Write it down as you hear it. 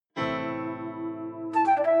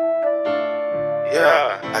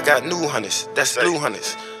Yeah, I got new hunters, that's blue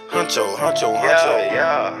hunters. Huncho.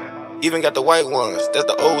 Yeah. Even got the white ones, that's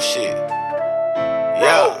the old shit.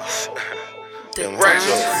 Yeah. Them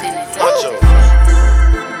Huncho.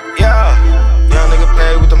 Yeah. Young nigga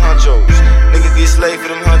play with them Hunchos. Nigga get slayed for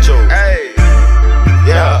them Hunchos. Hey.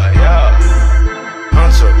 Yeah.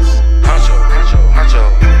 Hunchos.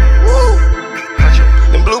 Woo.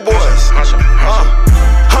 Them blue boys. Hunchos.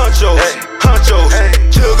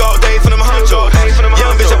 Chug all day for them Hunchos.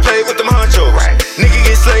 Young bitch I play with them Hunchos. Nigga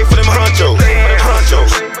get slayed for them Hunchos.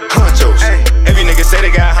 Every nigga say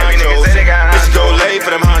they got Hunchos. Bitch go lay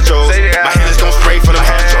for them Hunchos. My head is gon' spray for them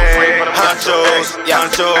Hunchos.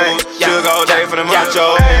 Chug all day for them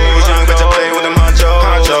Hunchos. Young bitch I play with them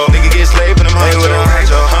Hunchos. Nigga get slayed for them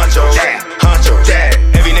Hunchos.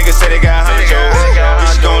 Every nigga say they got Hunchos.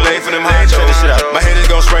 Bitch gon' lay for them Hunchos. My head is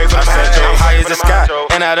gon' spray for them Hunchos. I'm high as the sky,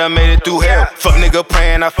 and I done made it through hell. Fuck nigga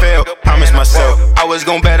praying I fail. Promise myself I was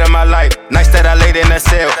gon' better my life. Nights that I laid in that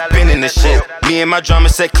cell, been in the shit. Me and my drama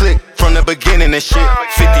set click from the beginning and shit.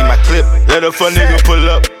 50 my clip, let a fuck nigga pull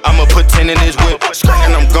up. I'ma put 10 in his whip,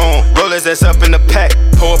 and I'm gone. Roll his ass up in the pack,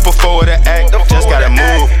 pour up before the act. Just gotta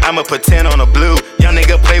move, I'ma put 10 on the blue. Young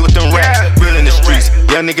nigga play with them racks, real in the streets.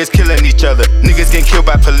 Young niggas killing each other, niggas getting killed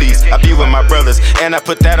by police. I be with my brothers, and I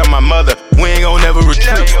put that on my mother. We ain't gon' never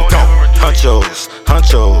retreat. Hunchos,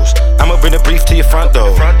 I'ma bring the beef to your front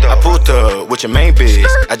door. I pulled up with your main bitch.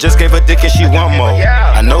 I just gave her dick and she want more.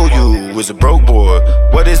 I know you was a broke boy.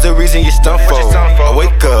 What is the reason you stunt for? I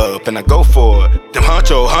wake up and I go for it. Them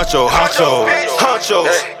Hunchos.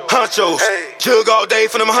 Jug all day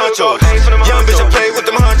for them Hunchos. Young bitch I play with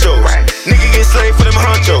them Hunchos. Nigga get slayed for them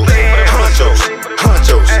Hunchos.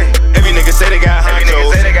 Every nigga say they got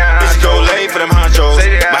Hunchos. Bitch go lay for them Hunchos.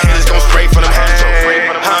 My head is gon' spray for them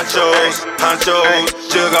Hunchos.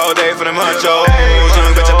 Jug all day for them Hunchos.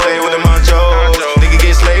 Young bitch I play with them Hunchos. Nigga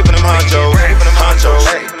get slayed for them Hunchos.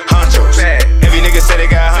 Every nigga say they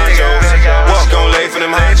got Hunchos. Bitch gon' lay for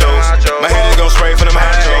them Hunchos. My head is gon' spray for them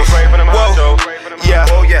Hunchos.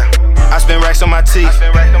 Whoa, yeah. I spend racks on my teeth.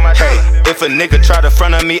 Hey, if a nigga try to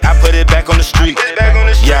front of me, I put it back on the street.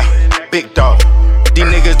 Yeah, big dog. These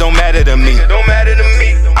niggas don't matter to me.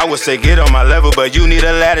 I would say get on my level, but you need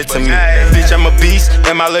a ladder to me. Bitch, I'm a beast,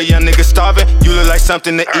 and my little young nigga starving. You look like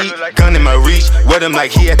something to eat. Gun in my reach, wet him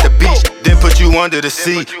like he at the beach. Then put you under the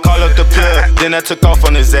sea. Call up the plug, then I took off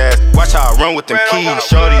on his ass. Watch how I run with them keys.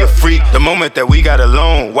 Shorty a freak. The moment that we got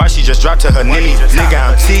alone, why she just dropped to her knees? Nigga,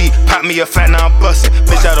 I'm T. Pop me a fat, now I'm bustin'.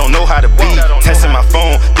 Bitch, I don't know how to be. Testing my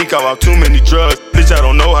phone, think I want too many drugs. Bitch, I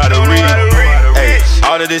don't know how to read. Ay,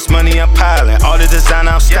 all of this money I'm piling, all the design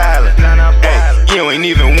I'm styling. Ay, you ain't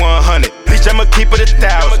even 100. Bitch, I'ma keep it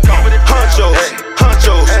 1,000. Hunchos,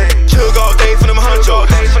 chug all day for them Hunchos.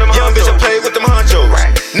 Young bitch I play with them Hunchos.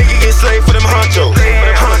 Nigga get slayed for them Hunchos.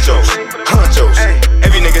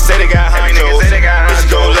 Every nigga say they got Hunchos. Bitch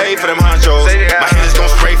go lay for them Hunchos. My head is gon'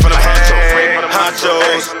 spray for them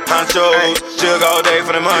Hunchos. Chug all day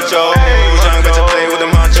for them Hunchos. Young bitch I play with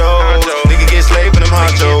them Hunchos. Nigga get slayed for them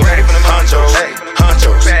Hunchos.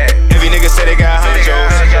 Every nigga say they got Hunchos.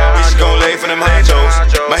 Bitch gon' lay for them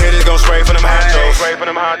Hunchos. My head is gon' spray for them Hunchos.